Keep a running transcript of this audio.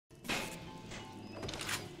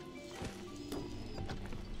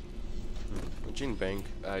Gene bank.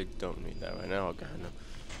 I don't need that right now. Okay, no.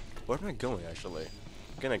 Where am I going actually?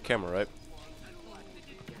 I'm getting a camera, right?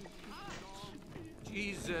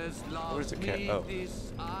 Jesus Where's the loves cat? me, Oh.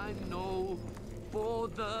 this I know, for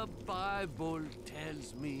the Bible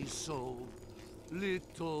tells me so.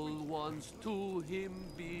 Little ones to him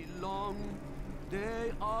belong.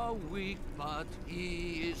 They are weak, but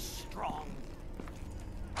he is strong.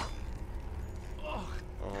 Oh,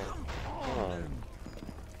 come on.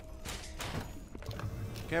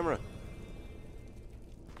 Camera.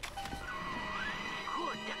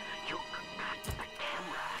 Good. You got the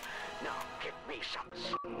camera. Now give me some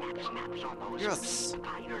snaps on those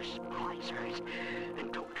spiders, splicers,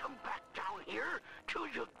 and don't come back down here till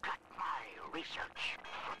you got my research.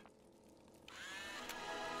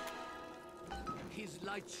 His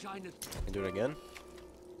light shineth. Can do it again?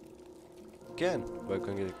 Again. But I'm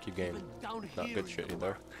gonna keep game. Even down Not here good in shit the either.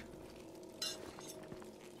 dark.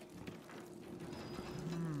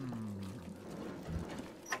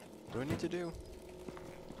 What do I need to do?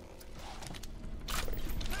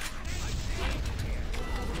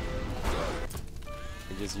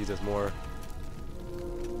 I just use this more.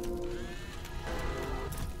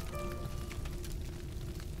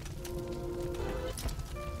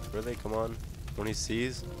 Really? Come on. When he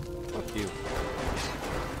sees? Fuck you.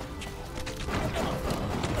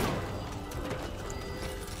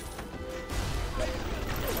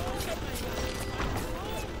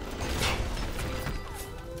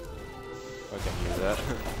 I can't use that.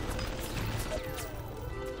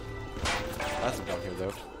 That's down here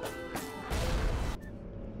though.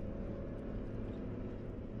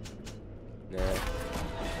 Nah.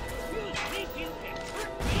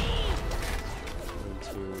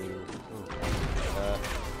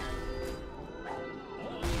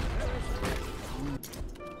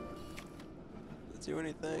 Let's do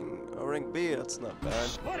anything. Oh, rank B, that's not bad.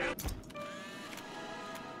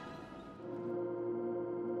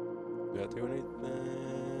 Did I do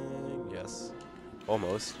anything? Yes.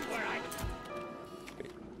 Almost. Okay.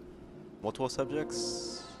 Multiple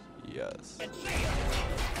subjects? Yes.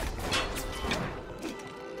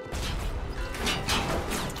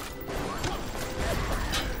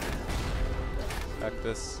 Hack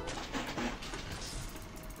this.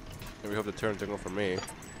 And we hope the turns don't go for me.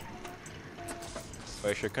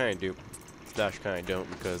 But I should kinda do. Slash kinda don't,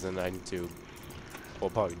 because then I need to, well,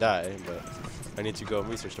 probably die, but I need to go and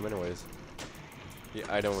research them anyways. Yeah,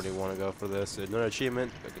 I don't really want to go for this. Another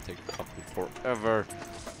achievement. That could take fucking forever.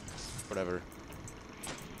 Whatever.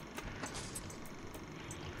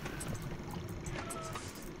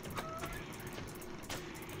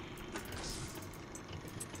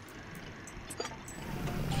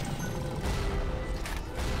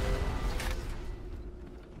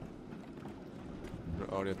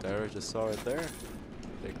 Audio there, just saw it there.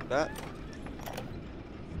 Take that.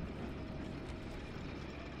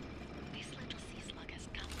 This little sea slug has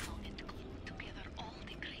come along and glued together all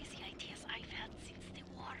the crazy ideas I've had since the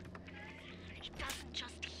war. It doesn't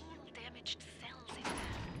just heal damaged cells, it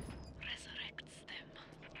resurrects them.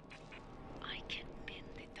 I can bend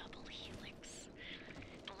the double helix.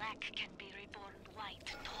 Black can be reborn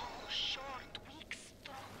white, tall, short, weak,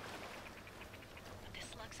 strong. But the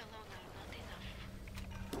slugs alone are not enough.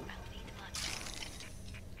 I'll need blood.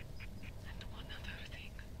 And one other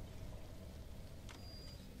thing.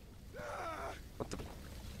 What the?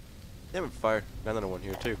 Damn it, fire. Got another one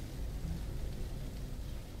here, too.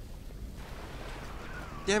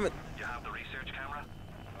 Damn it. You have the research camera?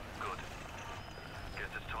 Good.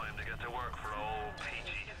 Guess it's time to get to work for old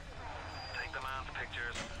Peachy. Take the man's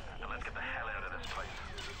pictures, and let's get the hell out of this place.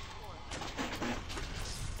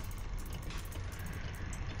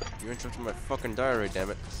 You're interrupting my fucking diary,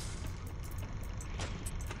 damn it.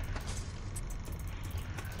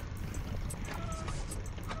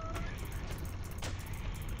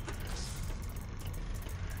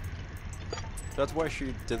 That's why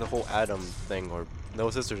she did the whole Adam thing, or no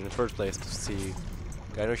sisters in the first place, to see.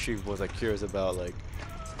 I know she was like curious about like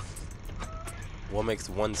what makes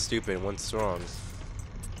one stupid and one strong.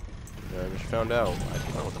 And she found out. I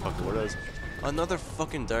don't know what the fuck the word is. Another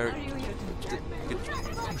fucking diary.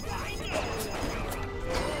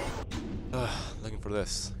 Looking for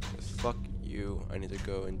this. Fuck you. I need to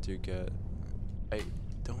go and to get. I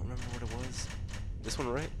don't remember what it was. This one,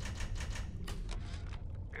 right?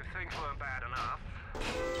 If things weren't bad enough,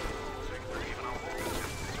 things are even on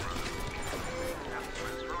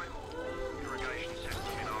That's right. Irrigation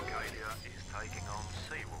system in Arcadia is taking on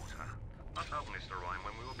seawater. I told Mr. Ryan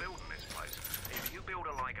when we were building this place, if you build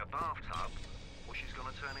her like a bathtub, well, she's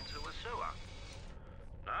gonna turn into a sewer.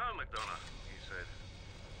 No, McDonough, he said.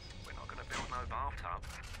 We're not gonna build no bathtub.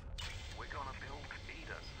 We're gonna build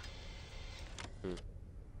Eden.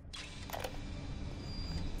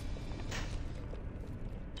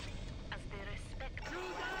 As they respect the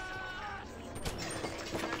waxable cars, they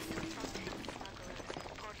first Fontaine smugglers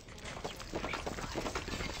import to Neptune for supplies.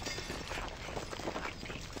 Fontaine never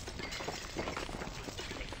takes. They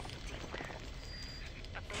steal.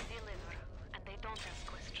 But they deliver, and they don't ask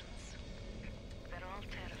questions. They're all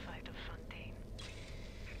terrified of Fontaine.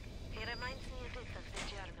 He reminds me a bit of the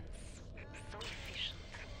Germans. So efficient.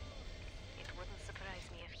 It wouldn't surprise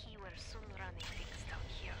me if he were soon running things down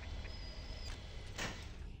here.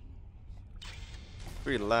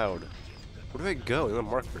 Pretty loud. Where do I go? There's a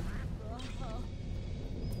marker.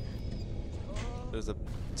 There's a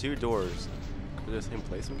 2 doors. They're the same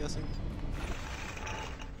place, I'm guessing?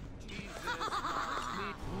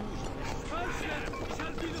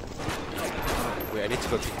 Wait, I need to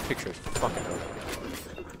go take pictures. Fucking hell.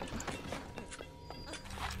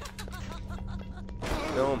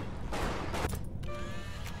 Film.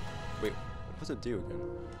 Wait, what does it do again?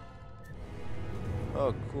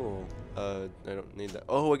 Oh, cool. I don't need that.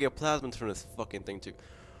 Oh, I get plasmids from this fucking thing too.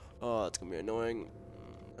 Oh, it's gonna be annoying.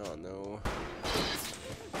 Oh no.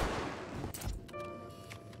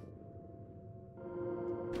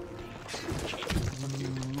 Fuck you.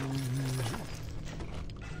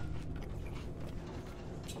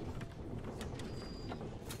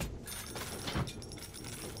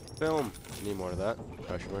 Film. Need more of that.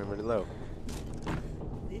 Pressure running really low.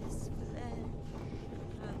 This flesh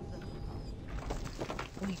and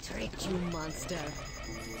the... We tricked you, monster.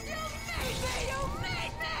 You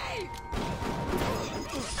made me!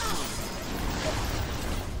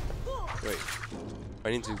 Wait. I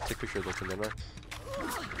need to take pictures of this, don't I?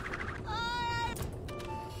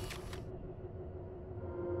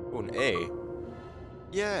 Oh, an A.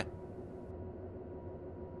 Yeah.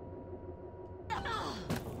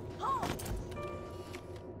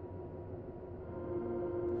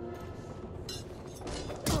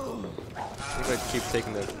 I keep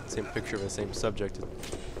taking the same picture of the same subject to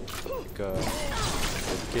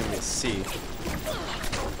give me a C.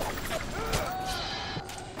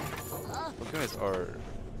 What guys are...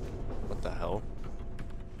 What the hell?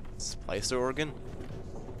 Splicer organ?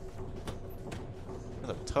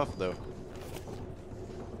 They're tough though.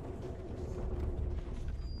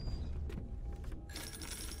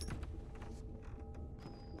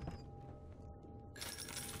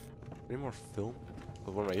 Any more film?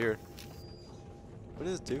 There's one right here. What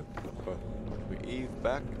does it do? Oh, we Eve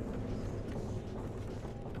back.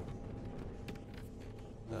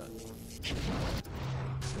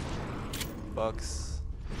 Bucks.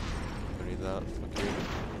 Don't need that. Fuck you.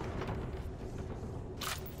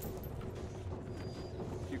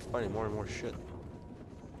 Keep finding more and more shit.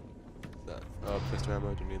 What's that? Oh, pistol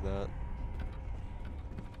ammo. Don't need that.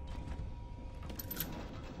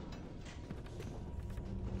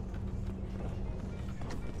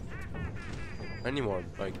 I need more,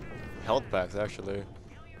 like, health packs, actually.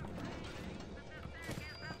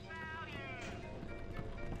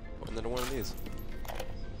 Another one of these.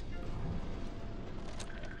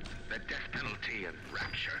 The death penalty and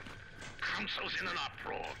rapture. Council's in an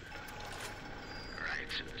uproar. Right,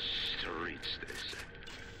 streets, they say.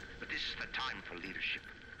 But this is the time for leadership.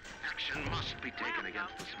 Action must be taken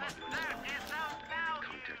against the smugglers.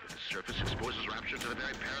 Contact with the surface exposes rapture to the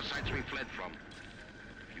very parasites we fled from.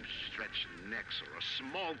 Stretched necks or a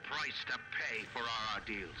small price to pay for our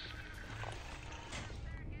deals.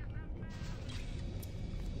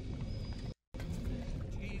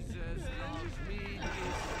 Jesus loves me, yes,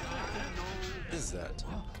 I know. What is that?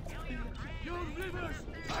 Your rivers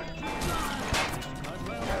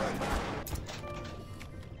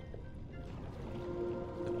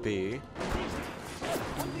The B.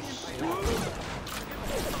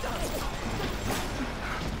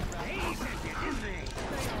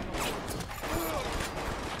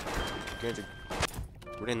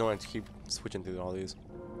 Really annoying to keep switching through all these.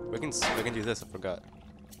 We can do this. I forgot.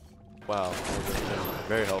 Wow, that was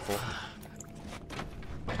very helpful.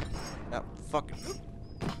 Ah, fuck.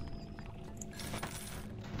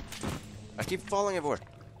 I keep falling everywhere.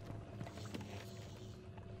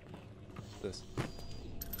 This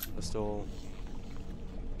pistol.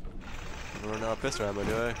 I don't run out of pistol ammo,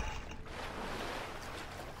 do I?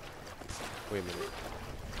 Wait a minute.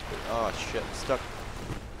 Oh shit, I'm stuck.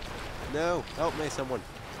 No! Help me, someone!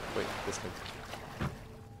 Wait, this thing.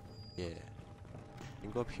 Yeah. I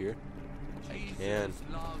can go up here. I can. Jesus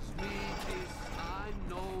loves me, this I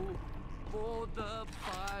know, for the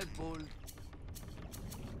Bible.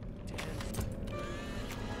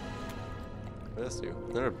 What does this do?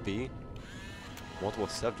 Another B? Multiple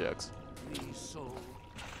subjects. Me so.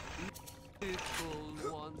 Little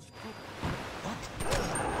ones to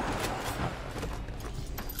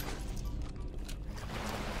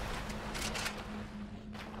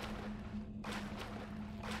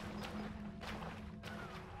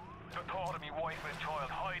The thought of me wife and child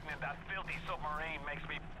hiding in that filthy submarine makes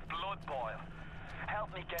me blood boil.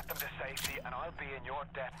 Help me get them to safety and I'll be in your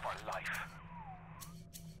debt for life.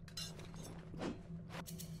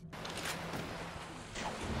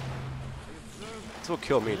 This will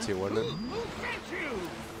kill me too, wouldn't it?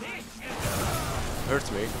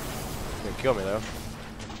 Hurts me. It's gonna kill me though.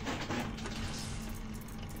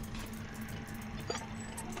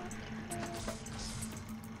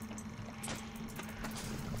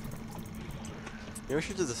 Maybe we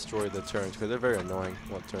should just destroy the turrets because they're very annoying.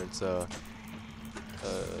 What turrets? Oh,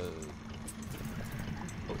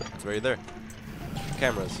 it's right there.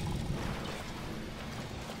 Cameras.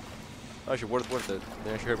 Actually, worth it.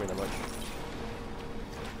 They actually hurt me that much.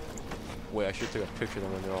 Wait, I should take a picture of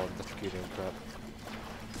them when they're all electrocuted and crap.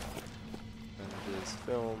 And this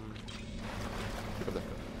film.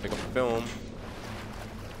 Pick up the film.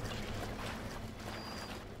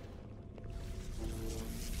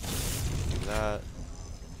 That.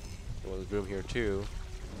 Well, there's room here too.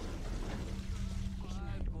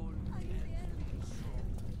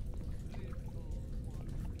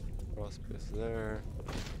 Cross space there.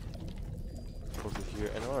 Over here,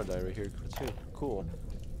 and another diary here too. Cool.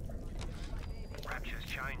 Rapture's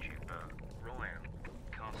changing, but Ryan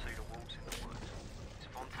can't see the walls in the woods. It's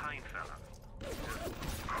Fontaine fella. He's a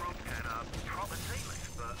crook and a proper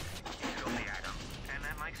tea-leaf, but he's got the atom, and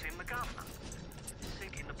that makes him the governor.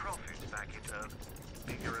 Sinking the profits back into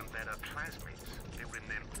bigger and better plasmids, building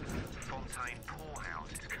them Fontaine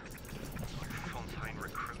poorhouses, Fontaine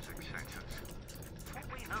recruiting centres. What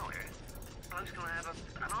we know here, bloke's gonna have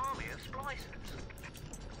an army of splicers.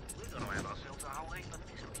 We're gonna have ourselves a whole heap of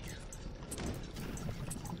mysteries.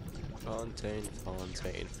 Fontaine,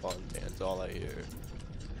 Fontaine, Fontaine. That's all I hear.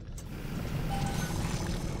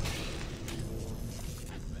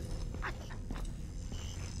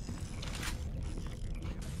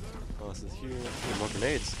 Oh, this is here. Ooh, more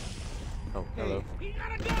grenades. Oh, hello.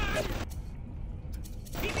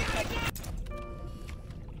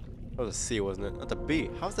 That was a C, wasn't it? That's a B.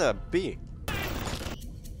 How's that a B?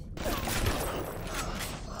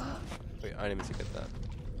 Wait, I didn't mean to get that.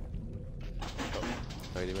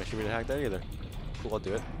 Oh, I didn't actually mean to hack that either. Cool, I'll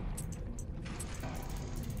do it.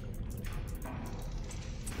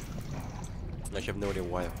 I actually have no idea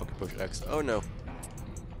why I fucking push X. Oh no.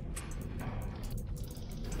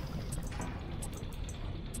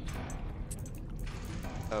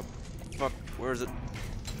 Fuck, where is it?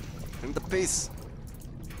 I need the piece.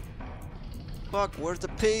 Fuck, where's the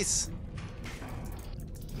piece?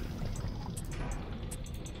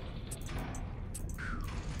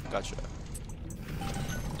 Gotcha.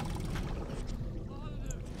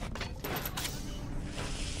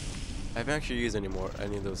 I haven't actually used any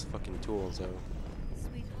of those fucking tools though.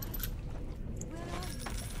 Sweetheart, where are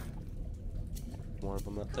you? More of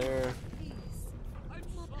them up there. Please. I'm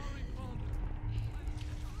sorry, Mom.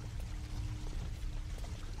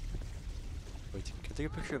 Wait, can I take a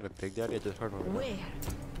picture of a Big Daddy? I just heard one. Where?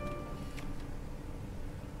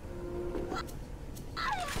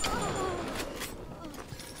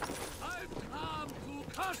 I've come to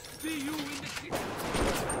custody you in the kitchen.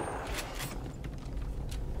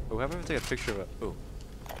 Oh, how about if I take a picture of it? Oh.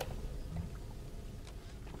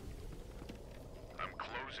 I'm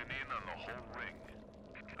closing in on the whole ring.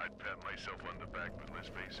 I'd pat myself on the back, but let's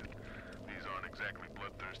face it, these aren't exactly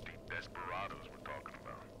bloodthirsty desperados we're talking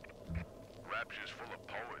about. Rapture's full of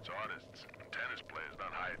poets, artists, and tennis players,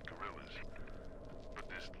 not hired guerrillas.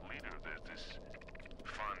 But this leader, there's this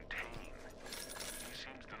Fontaine. He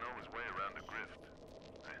seems to know his way around the grift.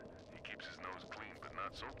 He keeps his nose clean, but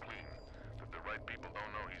not so clean that the right people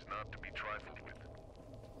don't know he's not to be trifled with.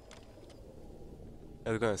 I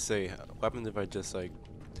was gonna say, what happens if I just like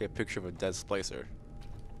take a picture of a dead splicer?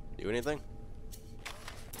 Do anything?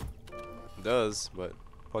 It does, but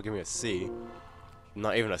probably give me a C.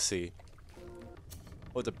 Not even a C.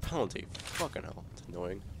 Oh, it's a penalty. Fucking hell, it's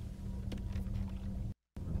annoying.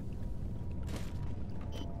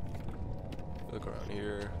 Look around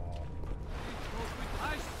here.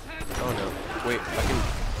 I said Oh no. Wait, I can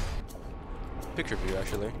picture view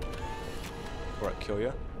actually. Before I kill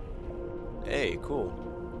you. Hey, cool.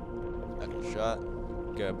 Action shot.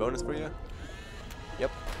 Get a bonus for you?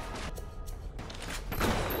 Yep.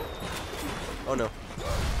 Oh no.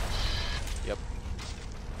 Yep.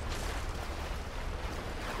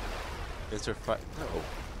 Mr. Fight. No.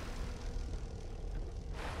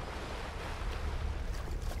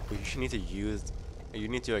 But you should need to use. You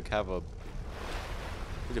need to like have a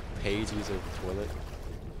You need to pay to use a toilet.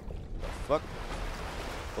 The fuck?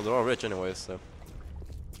 Well, they're all rich anyways, so.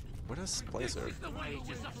 What is Splicer? The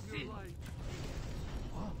wages of sin.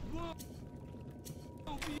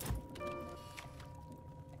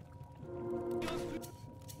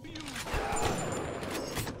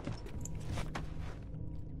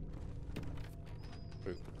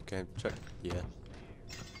 Okay, check. Yeah.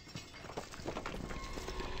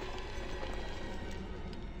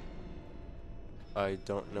 I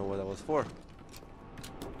don't know what that was for.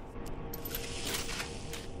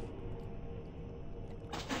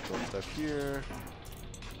 Throw stuff here.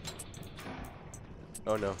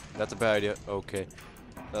 Oh no, that's a bad idea. Okay.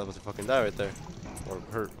 That was a fucking die right there. Or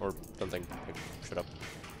hurt, or something. Like, shut up.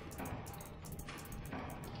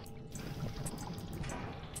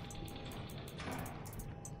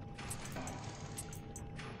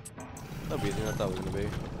 That'll be easier than I thought it was gonna be.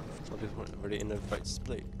 Some people weren't already in the right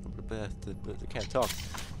split. They can't talk.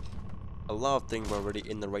 A lot of things were already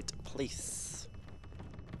in the right place.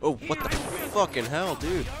 Oh, what the fucking hell,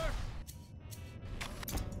 dude?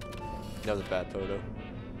 That was a bad photo.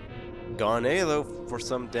 Gone A though, for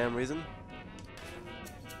some damn reason.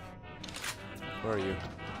 Where are you?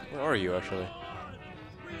 Where are you, actually?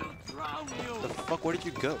 The fuck, where did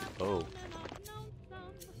you go? Oh.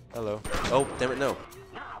 Hello. Oh, damn it, no.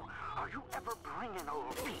 Now, are you ever bringing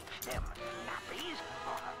old beach them nappies,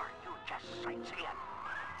 or are you just sightseeing?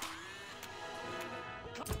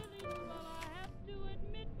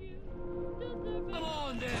 Come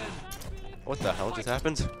on then. What the hell just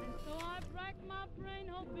happened?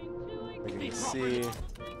 I can see.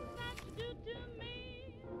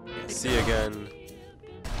 See again.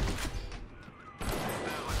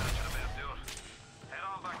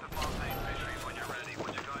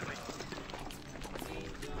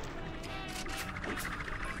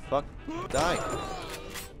 Fuck. Die.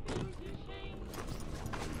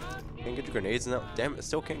 Can't get your grenades now. Damn it,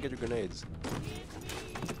 still can't get your grenades.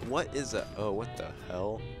 What is that? Oh, what the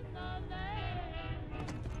hell?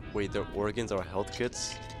 Wait, their organs are health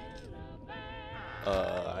kits?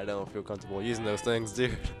 I don't feel comfortable using those things,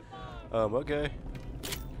 dude. Okay.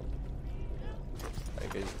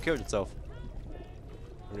 Okay, you killed yourself.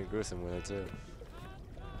 Pretty gruesome with it, too.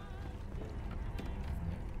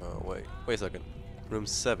 Oh, wait a second. Room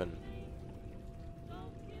 7.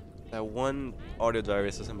 That one audio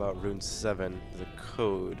diary says something about room 7. There's a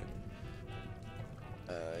code.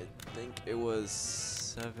 I think it was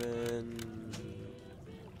 7,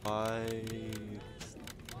 5,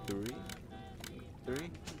 3? 3?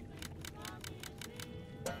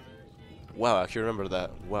 Wow, I actually remember that.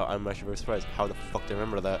 Wow, I'm actually very surprised. How the fuck do I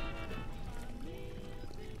remember that?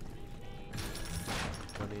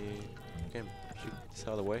 20. Okay, shoot this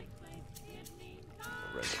out of the way.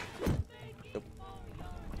 Right. Nope.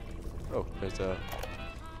 Oh, there's a.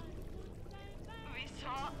 We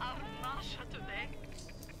saw our Masha today.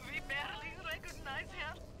 We barely recognize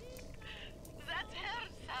her. That's her,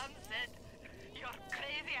 Sam said. You're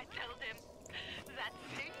crazy, I told him. That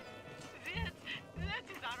thing? That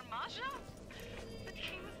is our Masha? But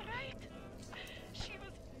he was right. She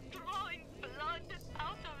was drawing blood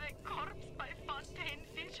out of a corpse by Fontaine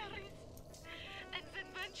Fisheries. And then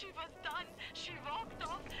when she was done, she walked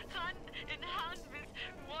off hand in hand with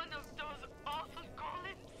one of those awful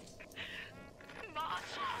golems.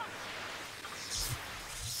 Masha!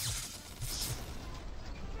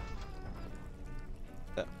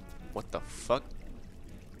 What the fuck?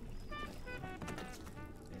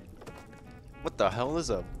 What the hell is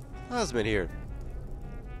a plasmid here?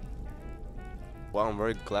 Wow, I'm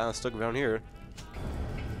very glad I stuck around here.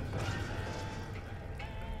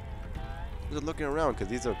 Just looking around because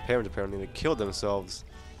these are parents apparently that killed themselves.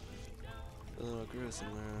 A little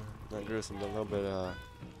gruesome there. Not gruesome, but a little bit, yeah.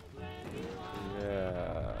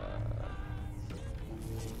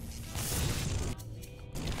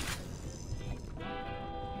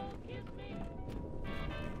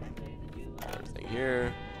 Everything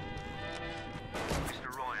here. Mr.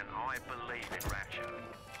 Ryan, I believe in Rapture,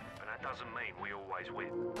 but that doesn't mean we always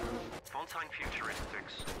win. Fontaine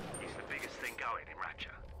Futuristics is the biggest thing going in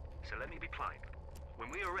Rapture. So let me be plain. When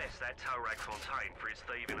we arrest that Torag Fontaine for his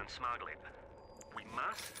thieving and smuggling, we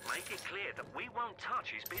must make it clear that we won't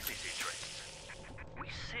touch his business interests. We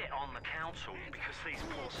sit on the council because these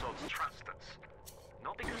poor sods trust us,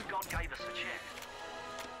 not because God gave us a check.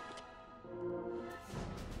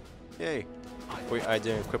 Yay. Wait, I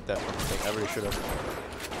didn't equip that fucking thing. I really should have.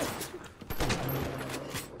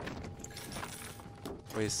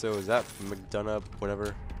 Wait, so is that McDonough,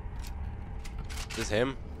 whatever? Is this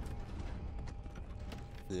him?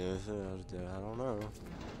 Yeah, I don't know.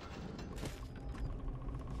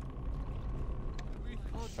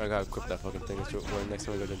 I gotta equip that fucking thing. So when next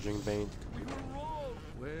time I go to Dream Vein.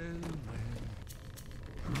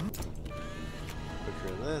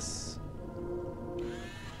 Picture of this.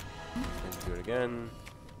 And do it again.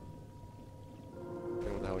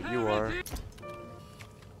 And what the hell you are?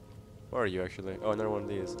 Where are you actually? Oh, another one of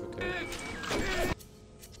these. Okay.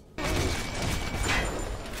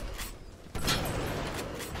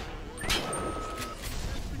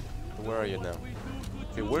 Where are you now?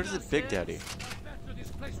 Okay, where's the Big Daddy?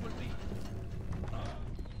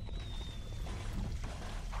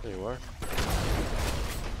 There you are.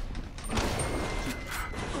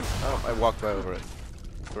 Oh, I walked right over it.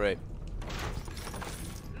 Great.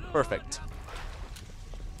 Perfect.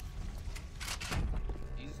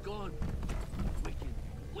 He's gone. Wicked,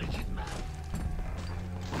 wicked man.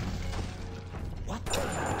 What?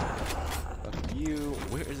 Fuck you.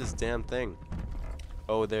 Where is this damn thing?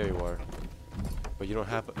 Oh, there you are. But you don't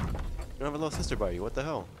have a little sister by you. What the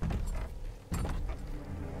hell?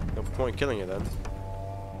 No point killing you then.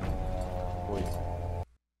 Wait.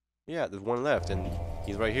 Yeah, there's one left, and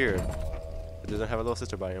he's right here. But doesn't have a little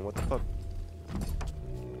sister by him. What the fuck?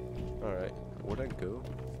 Alright. Where'd I go?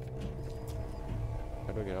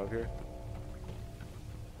 How do I get out of here?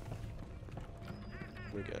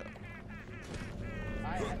 Let me get out.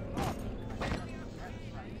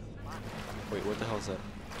 Wait, what the hell is that?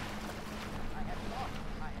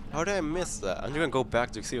 How did I miss that? I'm gonna go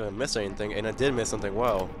back to see if I missed anything, and I did miss something.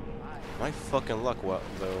 Wow. My fucking luck, what,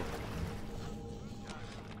 though?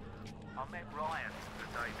 I met Ryan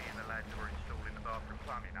the day me and the lads were installing the bathroom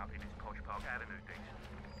plumbing up in his Podge Park Avenue digs.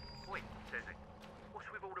 Wait, says he.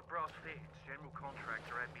 What's with all the brass fittings? General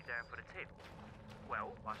contractor had me down for the tip.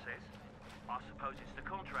 Well, I says, I suppose it's the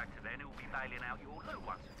contractor then who'll be bailing out your loo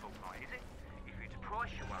once a fortnight, is it? If it's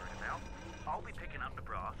price you're worried about, I'll be picking up the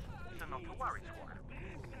brass, so not to worry, Squire.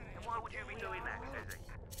 And why would you be doing that, says he?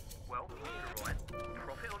 Well, Mr. Ryan,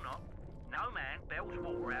 profit or not, no man bells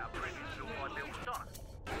water out of previous fill by Bill's stomach.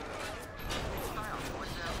 Stay up,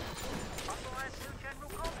 boys, out. I'm Ryan's new general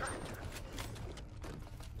contractor.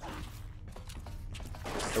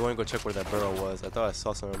 I want to go check where that barrel was. I thought I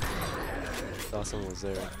saw some. Saw someone was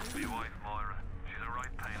there. My wife, Moira, she's a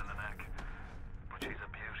right pain in the neck. But she's a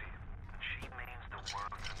beauty, and she means the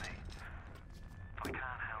world to me. I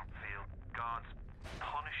can't help feel God's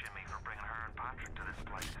punishing me for bringing her and Patrick to this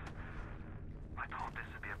place. I thought this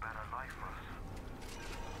would be a better life for us.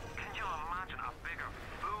 Can you imagine a bigger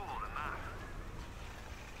fool than that?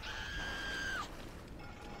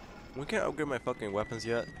 We can't upgrade my fucking weapons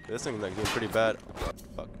yet. This thing's like doing pretty bad.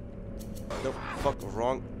 Fuck. Nope. Fuck.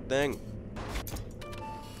 Wrong thing.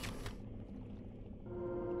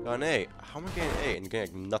 Got an A. How am I getting an A and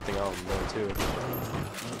getting nothing out of them too?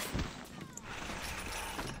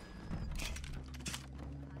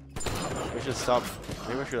 We should stop.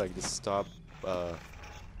 Maybe I should like just stop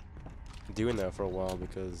doing that for a while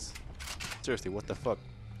because seriously, what the fuck?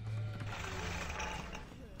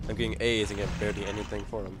 I'm getting A's and getting barely anything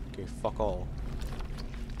for them. Okay, fuck all.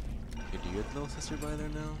 Okay, do you have little sister by there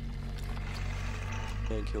now?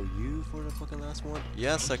 Can I kill you for the fucking last one?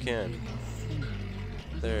 Yes, I can.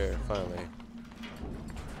 There, finally.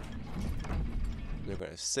 They're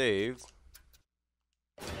gonna save.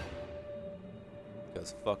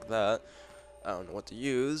 Because fuck that. I don't know what to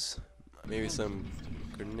use. Maybe some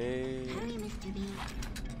grenade.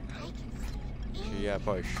 Yeah, I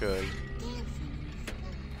probably should.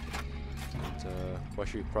 But, why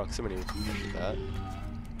should proximity with that?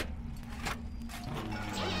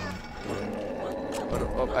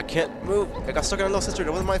 Oh, I can't move! I got stuck in a little sister, it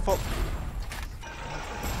wasn't my fault!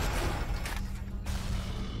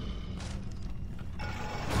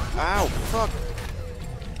 Ow! Fuck!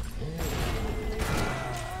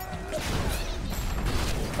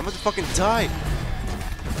 I'm about to fucking die!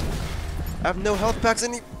 I have no health packs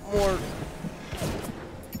anymore!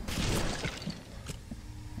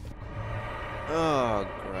 Oh,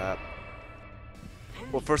 crap.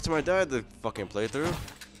 Well, first time I died the fucking playthrough.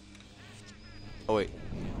 Oh, wait.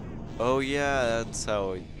 Oh, yeah, that's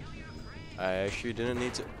how I actually didn't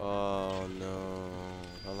need to. Oh, no.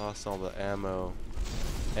 I lost all the ammo.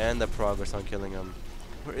 And the progress on killing him.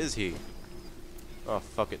 Where is he? Oh,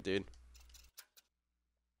 fuck it, dude.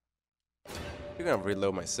 You're gonna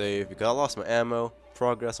reload my save because I lost my ammo,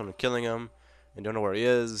 progress on killing him, and don't know where he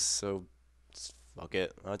is, so fuck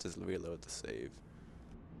it. I'll just reload the save.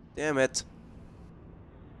 Damn it.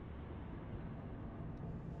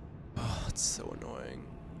 Oh, it's so annoying.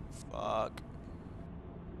 Fuck.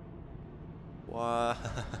 Why?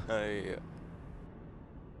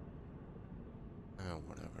 Oh,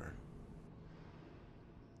 whatever.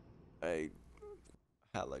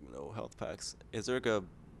 Had like no health packs. Is there like a...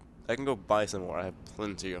 I can go buy some more. I have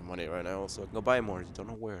plenty of money right now, so I can go buy more. Just don't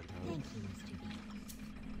know where.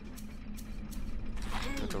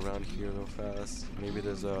 Look around here real fast. Maybe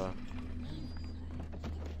there's a...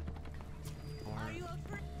 I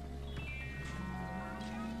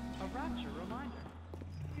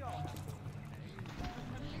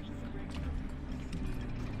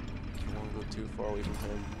don't want to go too far away from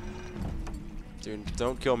him. Dude,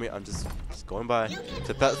 don't kill me. I'm just going by.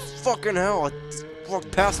 To pass. Fucking hell! I just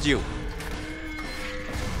walked past you.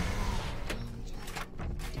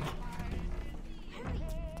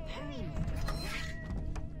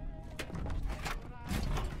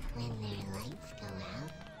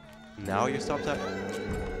 Now you stopped that?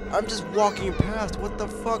 I'm just walking past. What the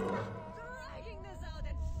fuck?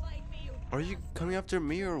 Are you coming after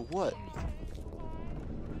me or what?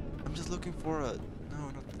 I'm just looking for a... No,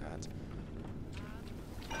 not that.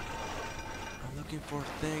 I'm looking for a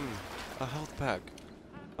thing. A health pack.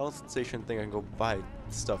 Health station thing I can go buy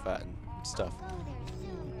stuff at and stuff.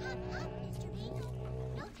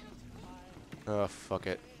 Oh, fuck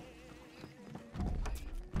it.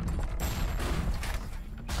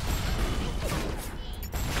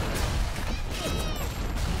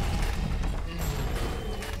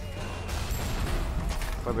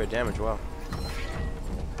 Quite a bit of damage, wow.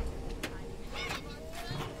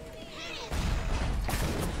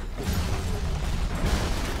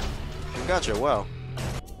 Gotcha, wow.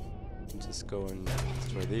 Just go and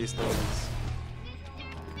destroy these things.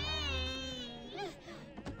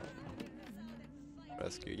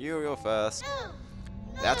 Rescue you real fast.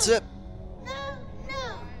 That's it!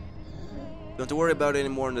 Don't have to worry about it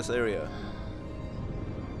anymore in this area.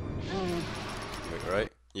 Wait,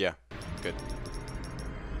 right? Yeah, good.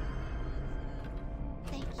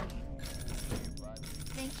 Thank you.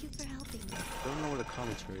 Thank you for helping me. I don't know where the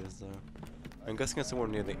commentary is though. I'm guessing it's somewhere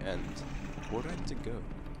near the end. Where do I have to go?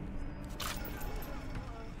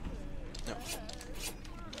 No.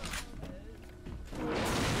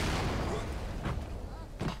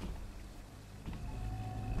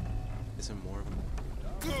 Is there more of them?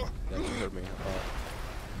 Yeah, you heard me.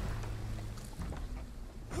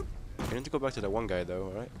 I need to go back to that one guy though,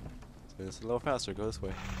 alright? So it's a little faster, go this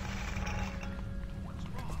way.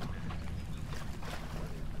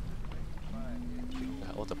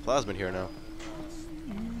 I want the plasmid here now.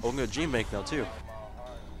 Oh, I'm gonna gene bank now too.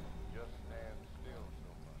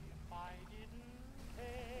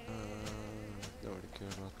 Don't really care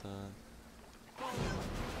about that.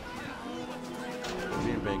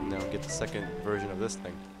 Gene bank now and get the second version of this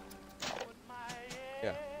thing.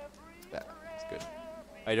 Yeah, that's good.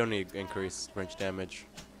 I don't need increased range damage.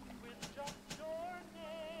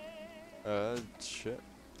 Shit.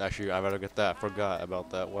 Actually, I better get that. Forgot about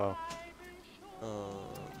that. Wow.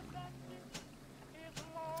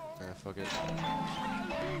 Fuck it.